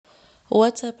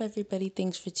What's up, everybody?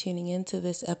 Thanks for tuning in to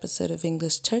this episode of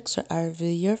English Turks, where I review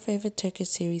your favorite Turkish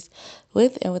series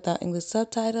with and without English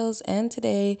subtitles. And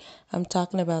today I'm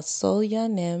talking about Sol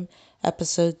Yanim,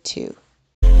 episode 2.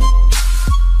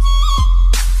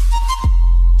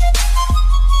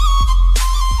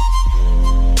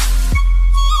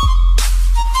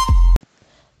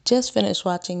 Just finished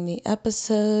watching the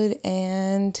episode,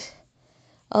 and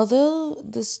although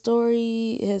the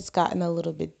story has gotten a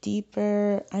little bit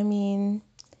deeper,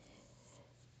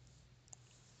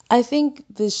 I think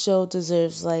this show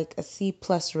deserves like a C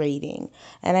plus rating.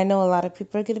 And I know a lot of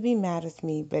people are going to be mad with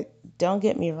me, but don't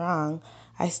get me wrong.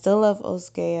 I still love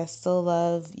Osuke. I still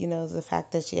love, the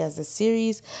fact that she has a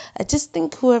series. I just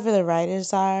think whoever the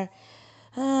writers are,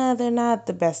 they're not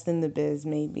the best in the biz,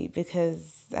 maybe,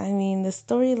 because the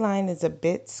storyline is a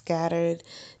bit scattered,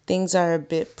 things are a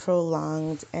bit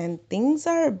prolonged, and things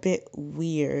are a bit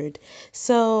weird.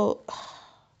 So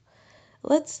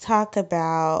let's talk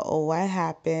about what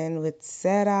happened with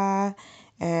Sarah,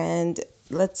 and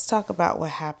let's talk about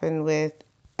what happened with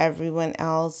everyone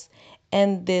else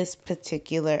in this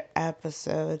particular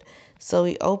episode. So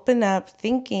we open up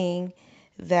thinking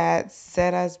that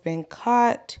Sarah's been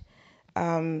caught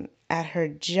at her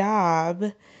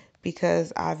job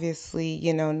because obviously,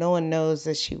 no one knows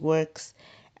that she works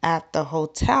at the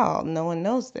hotel. No one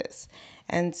knows this.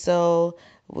 And so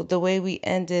the way we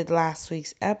ended last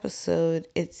week's episode,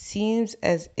 it seems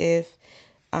as if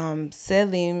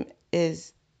Selim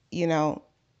is, you know,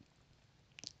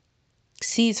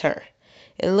 sees her.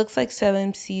 It looks like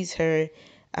Selim sees her,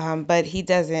 but he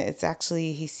doesn't. It's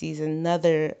actually, he sees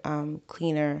another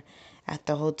cleaner at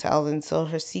the hotel. And so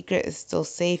her secret is still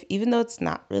safe, even though it's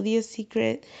not really a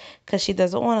secret, because she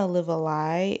doesn't want to live a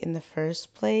lie in the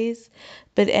first place.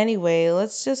 But anyway,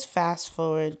 let's just fast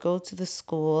forward, go to the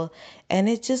school, and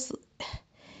it's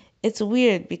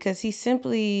weird because he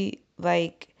simply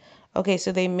okay,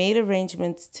 so they made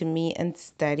arrangements to meet and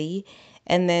study,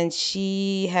 and then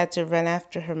she had to run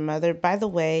after her mother. By the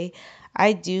way,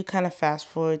 I do kind of fast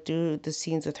forward through the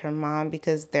scenes with her mom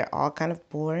because they're all kind of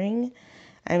boring.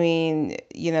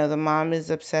 The mom is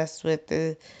obsessed with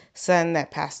the son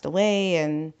that passed away,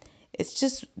 and it's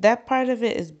just that part of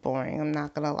it is boring, I'm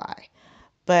not gonna lie.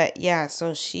 But yeah,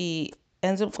 so she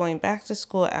ends up going back to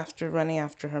school after running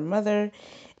after her mother,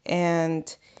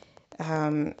 and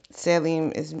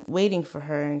Selim is waiting for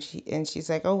her, and she's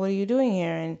like, "Oh, what are you doing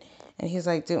here?" And he's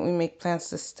like, "Didn't we make plans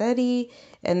to study?"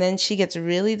 And then she gets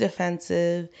really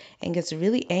defensive and gets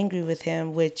really angry with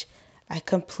him, which I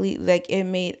completely like. It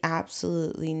made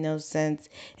absolutely no sense.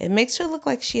 It makes her look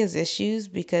like she has issues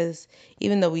because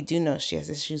even though we do know she has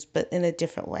issues, but in a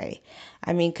different way.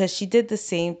 Because she did the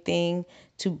same thing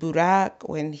to Burak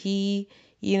when he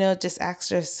just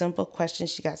asked her a simple question.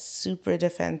 She got super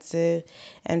defensive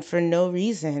and for no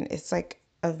reason. It's like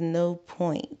of no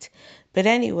point. But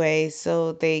anyway,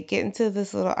 so they get into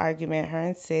this little argument, her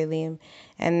and Salim,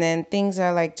 and then things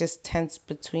are like just tense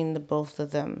between the both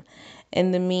of them.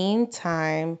 In the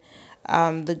meantime,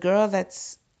 the girl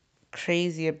that's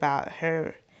crazy about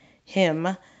him,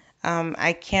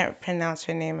 I can't pronounce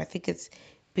her name. I think it's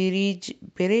Birik.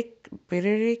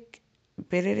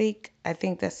 I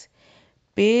think that's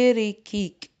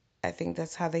Birikik. I think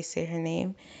that's how they say her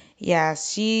name. Yeah,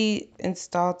 she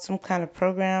installed some kind of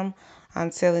program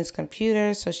on Salem's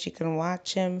computer so she can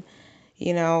watch him,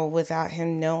 without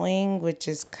him knowing, which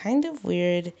is kind of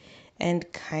weird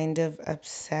and kind of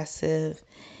obsessive.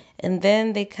 And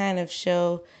then they kind of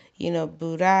show,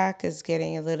 Burak is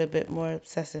getting a little bit more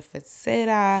obsessive with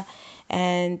Sera.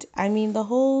 And the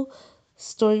whole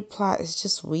story plot is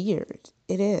just weird.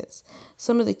 It is.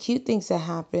 Some of the cute things that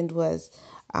happened was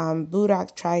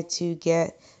Burak tried to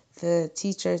get the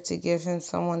teacher to give him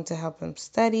someone to help him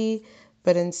study,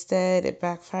 but instead it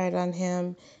backfired on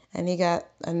him, and he got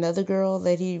another girl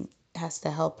that he has to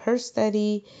help her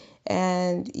study.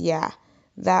 And yeah,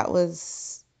 that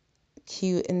was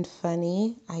cute and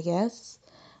funny, I guess.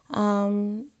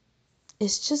 Um,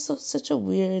 it's just such a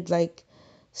weird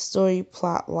story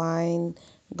plot line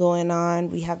going on.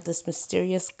 We have this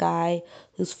mysterious guy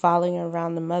who's following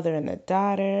around the mother and the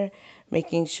daughter,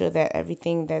 making sure that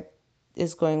everything that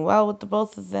is going well with the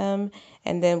both of them.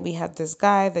 And then we have this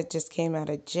guy that just came out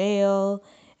of jail,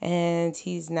 and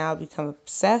he's now become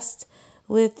obsessed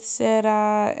with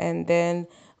Sarah. And then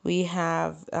we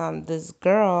have this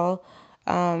girl,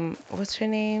 what's her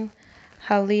name?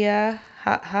 Julia,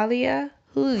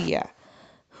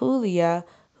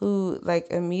 who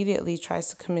immediately tries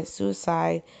to commit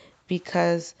suicide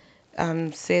because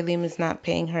Salim is not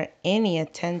paying her any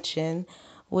attention,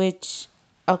 which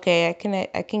okay,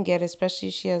 I can get, especially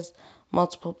if she has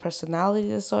multiple personality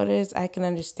disorders, I can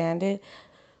understand it.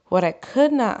 What I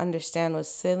could not understand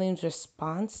was Selim's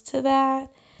response to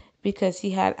that, because he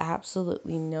had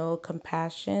absolutely no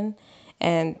compassion.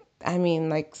 And I mean,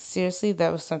 like, seriously,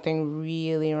 that was something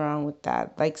really wrong with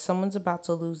that. Like, someone's about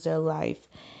to lose their life,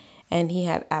 and he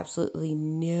had absolutely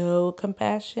no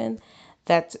compassion.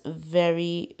 That's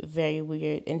very, very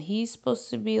weird. And he's supposed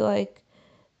to be like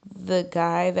the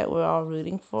guy that we're all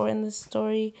rooting for in this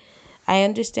story. I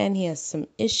understand he has some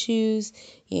issues.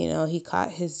 You know, he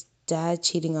caught his dad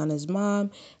cheating on his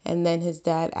mom, and then his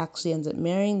dad actually ends up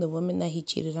marrying the woman that he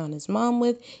cheated on his mom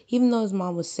with, even though his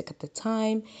mom was sick at the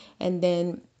time. And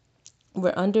then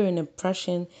we're under an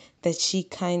impression that she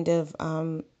kind of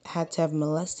had to have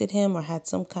molested him or had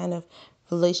some kind of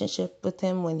relationship with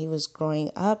him when he was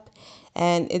growing up.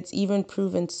 And it's even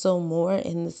proven so more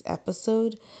in this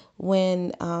episode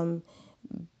when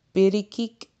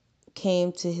Birikik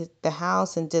came to the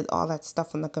house and did all that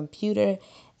stuff on the computer.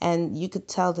 And you could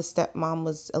tell the stepmom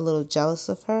was a little jealous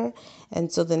of her.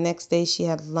 And so the next day she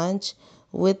had lunch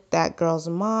with that girl's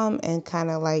mom and kind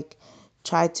of like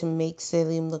tried to make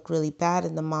Selim look really bad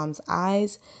in the mom's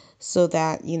eyes so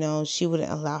that, you know, she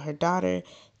wouldn't allow her daughter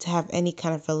to have any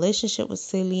kind of relationship with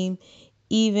Selim,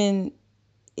 even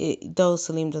though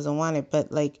Selim doesn't want it.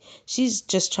 But like, she's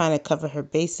just trying to cover her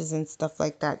bases and stuff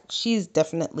like that. She's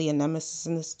definitely a nemesis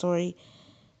in the story.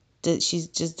 That she's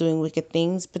just doing wicked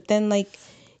things. But then, like,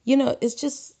 you know, it's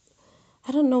just,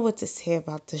 I don't know what to say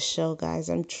about this show, guys.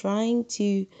 I'm trying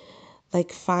to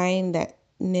like find that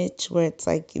niche where it's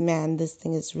like, man, this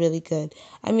thing is really good.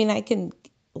 I mean, I can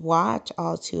watch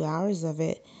all 2 hours of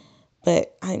it,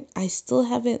 but I still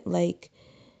haven't like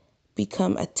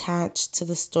become attached to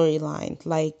the storyline.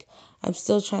 Like, I'm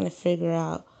still trying to figure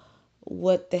out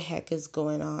what the heck is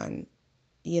going on.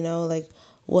 You know, like,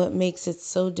 what makes it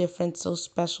so different, so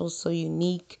special, so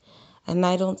unique. And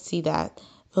I don't see that.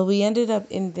 But we ended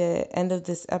up in the end of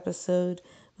this episode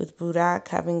with Burak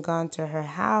having gone to her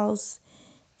house,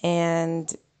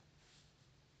 and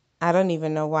I don't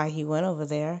even know why he went over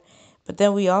there. But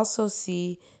then we also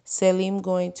see Selim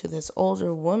going to this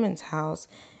older woman's house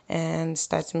and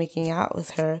starts making out with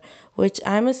her, which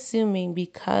I'm assuming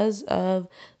because of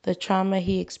the trauma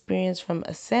he experienced from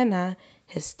Asena,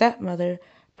 his stepmother,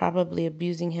 probably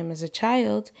abusing him as a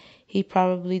child, he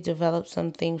probably developed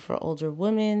something for older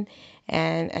women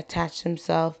and attached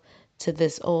himself to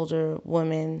this older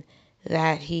woman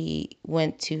that he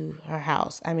went to her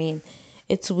house. I mean,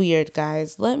 it's weird,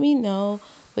 guys. Let me know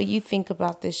what you think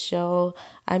about this show.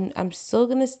 I'm still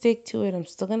gonna stick to it. I'm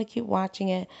still gonna keep watching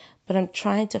it, but I'm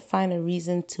trying to find a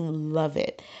reason to love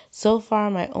it. So far,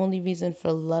 my only reason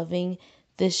for loving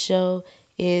this show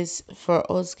is for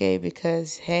Osuke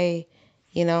because, hey,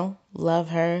 you know, love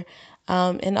her.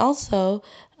 And also,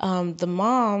 the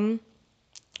mom,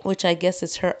 which I guess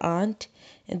is her aunt.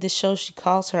 In the show, she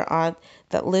calls her aunt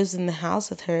that lives in the house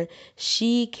with her.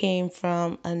 She came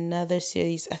from another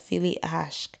series, Afili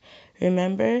Ashk.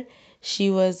 Remember?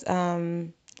 She was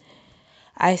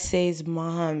Isay's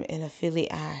mom in Afili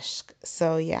Ashk.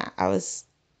 So yeah, I was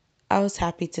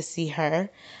happy to see her.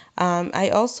 I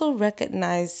also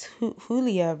recognize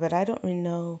Julia, but I don't really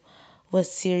know what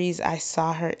series I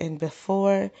saw her in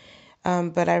before.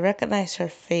 But I recognize her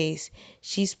face.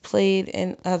 She's played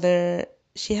in other,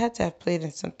 she had to have played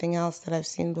in something else that I've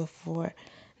seen before.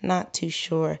 Not too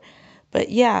sure. But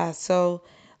yeah, so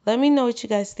let me know what you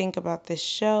guys think about this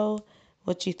show,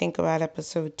 what you think about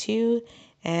episode 2,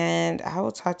 and I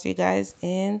will talk to you guys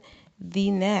in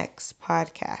the next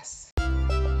podcast.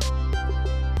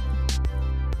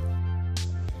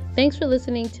 Thanks for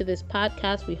listening to this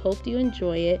podcast. We hope you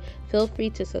enjoy it. Feel free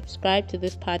to subscribe to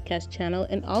this podcast channel,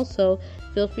 and also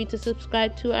feel free to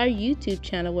subscribe to our YouTube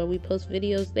channel where we post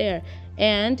videos there.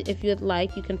 And if you'd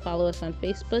like, you can follow us on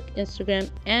Facebook,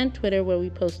 Instagram, and Twitter where we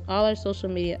post all our social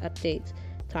media updates.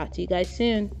 Talk to you guys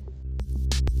soon.